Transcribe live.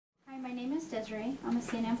my name is Desiree. I'm a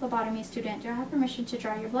CNM phlebotomy student. Do I have permission to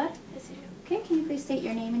draw your blood? Yes, you do. Okay, can you please state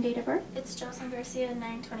your name and date of birth? It's Jocelyn Garcia,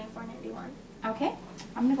 9/24/91. Okay,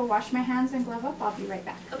 I'm going to go wash my hands and glove up. I'll be right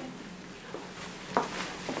back. Okay.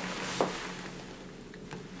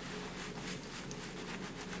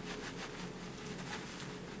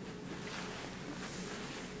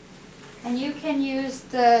 And you can use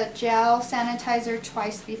the gel sanitizer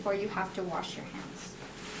twice before you have to wash your hands.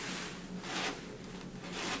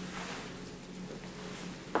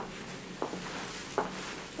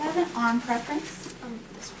 Do you have an arm preference?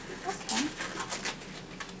 This one.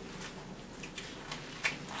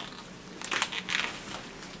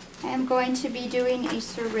 Okay. I am going to be doing a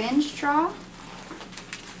syringe draw.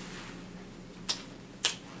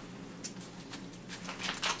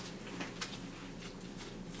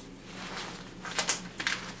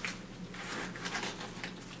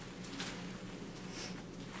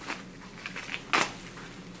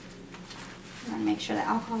 You want to make sure the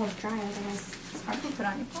alcohol is dry, otherwise it's hard to put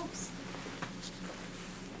on your gloves.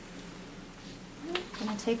 I'm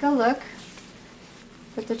going to take a look.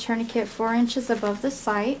 Put the tourniquet 4 inches above the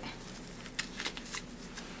site.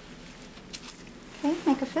 Okay,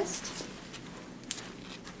 make a fist.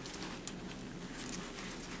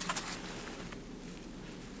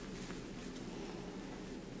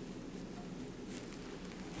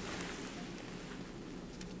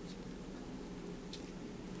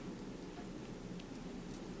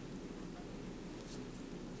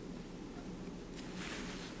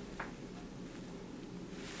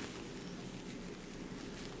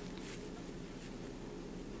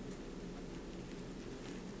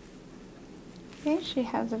 Okay, she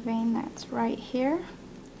has a vein that's right here.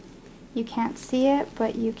 You can't see it,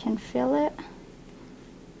 but you can feel it.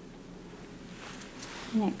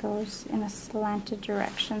 And it goes in a slanted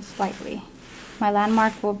direction slightly. My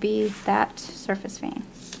landmark will be that surface vein.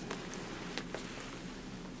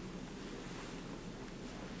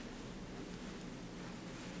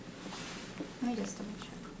 Let me just double check.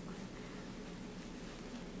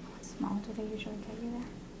 How small do they usually get you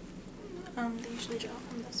there? They usually draw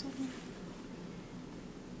from this one.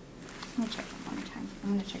 Let me check one more time. I'm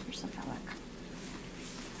going to check your cephalic.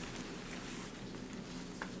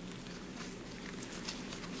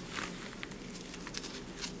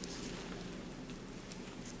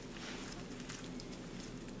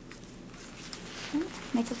 Okay,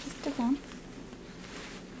 make a fist again.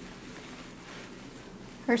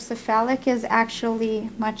 Her cephalic is actually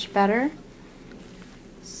much better.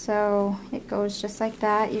 So it goes just like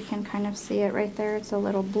that. You can kind of see it right there. It's a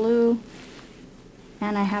little blue.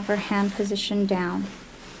 And I have her hand positioned down.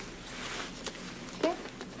 Okay.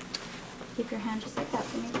 Keep your hand just like that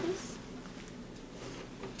for me, please.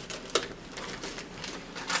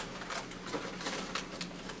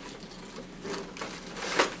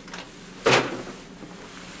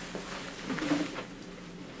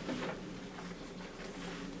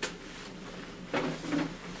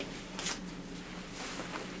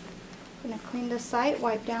 I'm going to clean the site,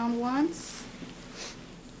 wipe down once.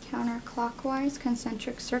 Counterclockwise,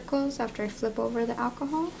 concentric circles after I flip over the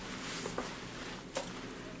alcohol.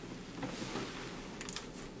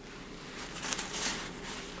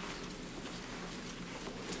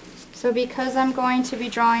 So because I'm going to be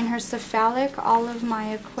drawing her cephalic, all of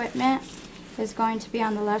my equipment is going to be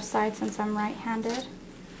on the left side since I'm right-handed.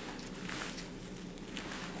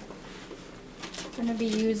 I'm going to be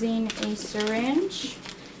using a syringe.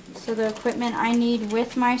 So the equipment I need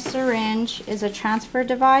with my syringe is a transfer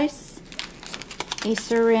device, a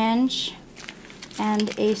syringe,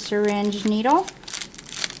 and a syringe needle.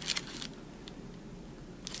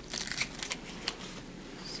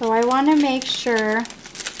 So I want to make sure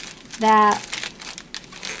that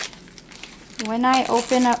when I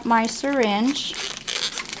open up my syringe,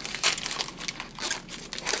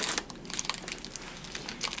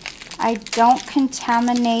 I don't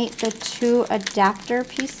contaminate the 2 adapter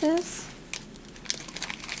pieces.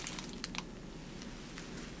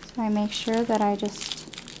 So I make sure that I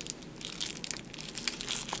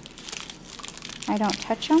don't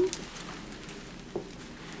touch them.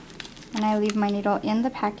 And I leave my needle in the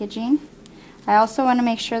packaging. I also want to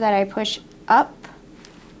make sure that I push up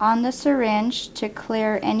on the syringe to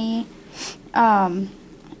clear any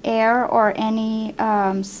air or any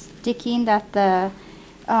sticking that the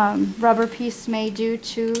rubber piece may do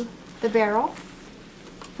to the barrel.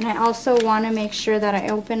 And I also want to make sure that I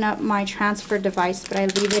open up my transfer device, but I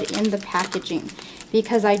leave it in the packaging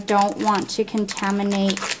because I don't want to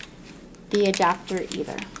contaminate the adapter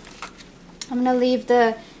either. I'm going to leave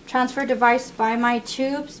the transfer device by my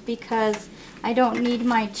tubes because I don't need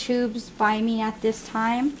my tubes by me at this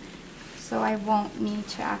time. So I won't need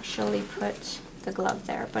to actually put the glove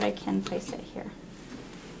there, but I can place it here.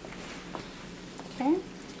 Okay,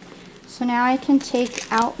 so now I can take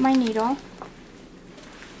out my needle.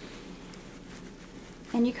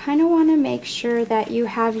 And you kind of want to make sure that you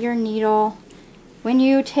have your needle, when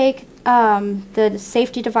you take the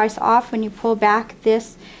safety device off, when you pull back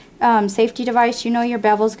this safety device, you know your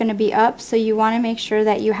bevel is going to be up, so you want to make sure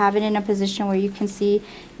that you have it in a position where you can see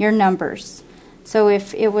your numbers. So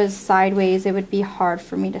if it was sideways, it would be hard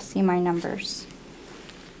for me to see my numbers.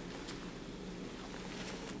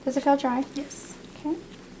 Does it feel dry? Yes. Okay.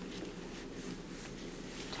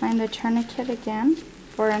 Time the tourniquet again,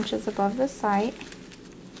 4 inches above the site.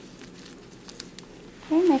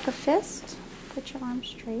 Okay, make a fist. Put your arm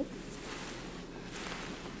straight.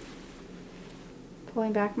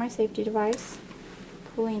 Pulling back my safety device.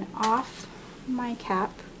 Pulling off my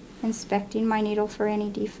cap. Inspecting my needle for any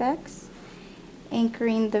defects.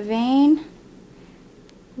 Anchoring the vein.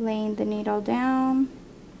 Laying the needle down.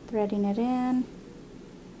 Threading it in.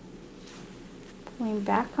 Pulling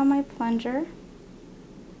back on my plunger.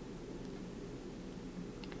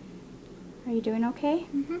 Are you doing okay?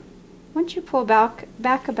 Mm-hmm. Once you pull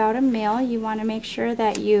back about a mil, you want to make sure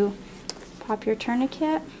that you pop your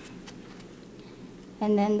tourniquet.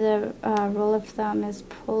 And then the rule of thumb is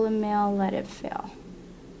pull a mil, let it fill.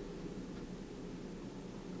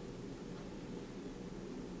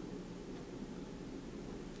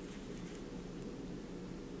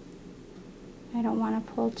 I don't want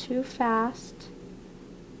to pull too fast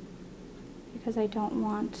because I don't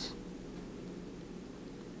want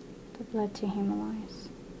the blood to hemolyze.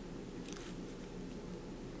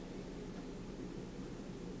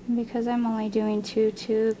 And because I'm only doing 2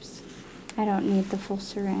 tubes, I don't need the full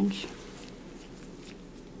syringe.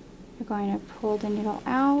 You're going to pull the needle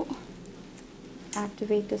out,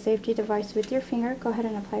 activate the safety device with your finger. Go ahead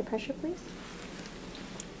and apply pressure, please.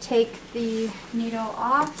 Take the needle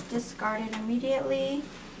off, discard it immediately.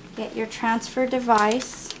 Get your transfer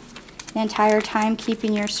device, the entire time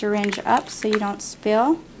keeping your syringe up so you don't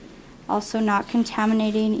spill. Also not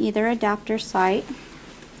contaminating either adapter site.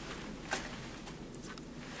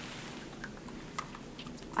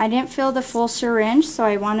 I didn't fill the full syringe, so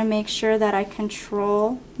I want to make sure that I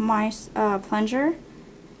control my plunger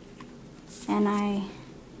and I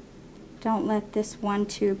don't let this one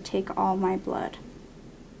tube take all my blood.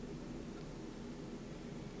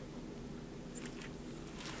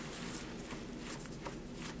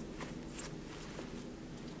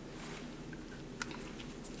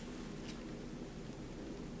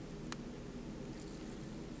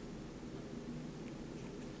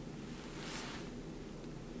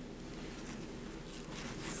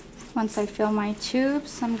 Once I fill my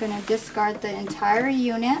tubes, I'm going to discard the entire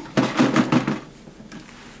unit.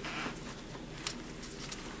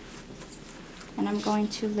 And I'm going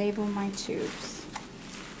to label my tubes.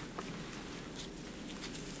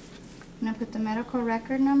 I'm going to put the medical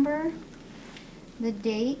record number, the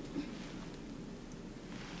date,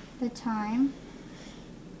 the time,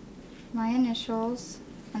 my initials,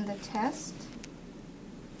 and the test.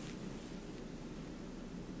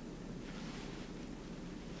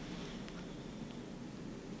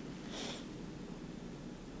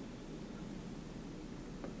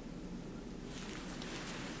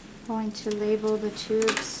 Going to label the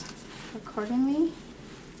tubes accordingly,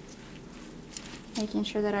 making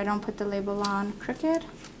sure that I don't put the label on crooked.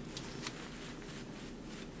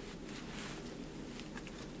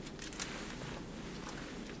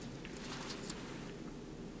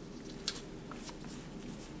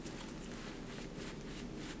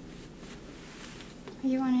 Are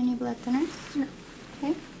you on any blood thinners? No.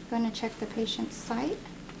 Okay, going to check the patient's site.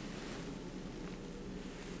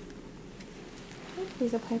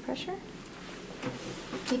 Please apply pressure.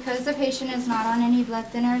 Because the patient is not on any blood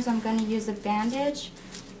thinners, I'm going to use a bandage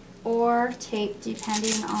or tape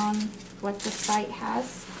depending on what the site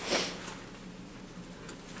has.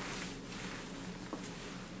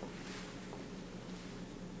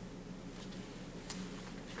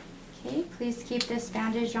 Okay, please keep this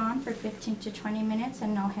bandage on for 15 to 20 minutes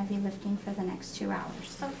and no heavy lifting for the next 2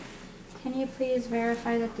 hours. Okay. Can you please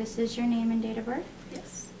verify that this is your name and date of birth?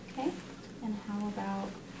 Yes. Okay. And how about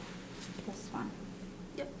this one?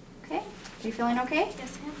 Yep. Okay. Are you feeling okay?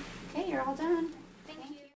 Yes, ma'am. Okay, you're all done.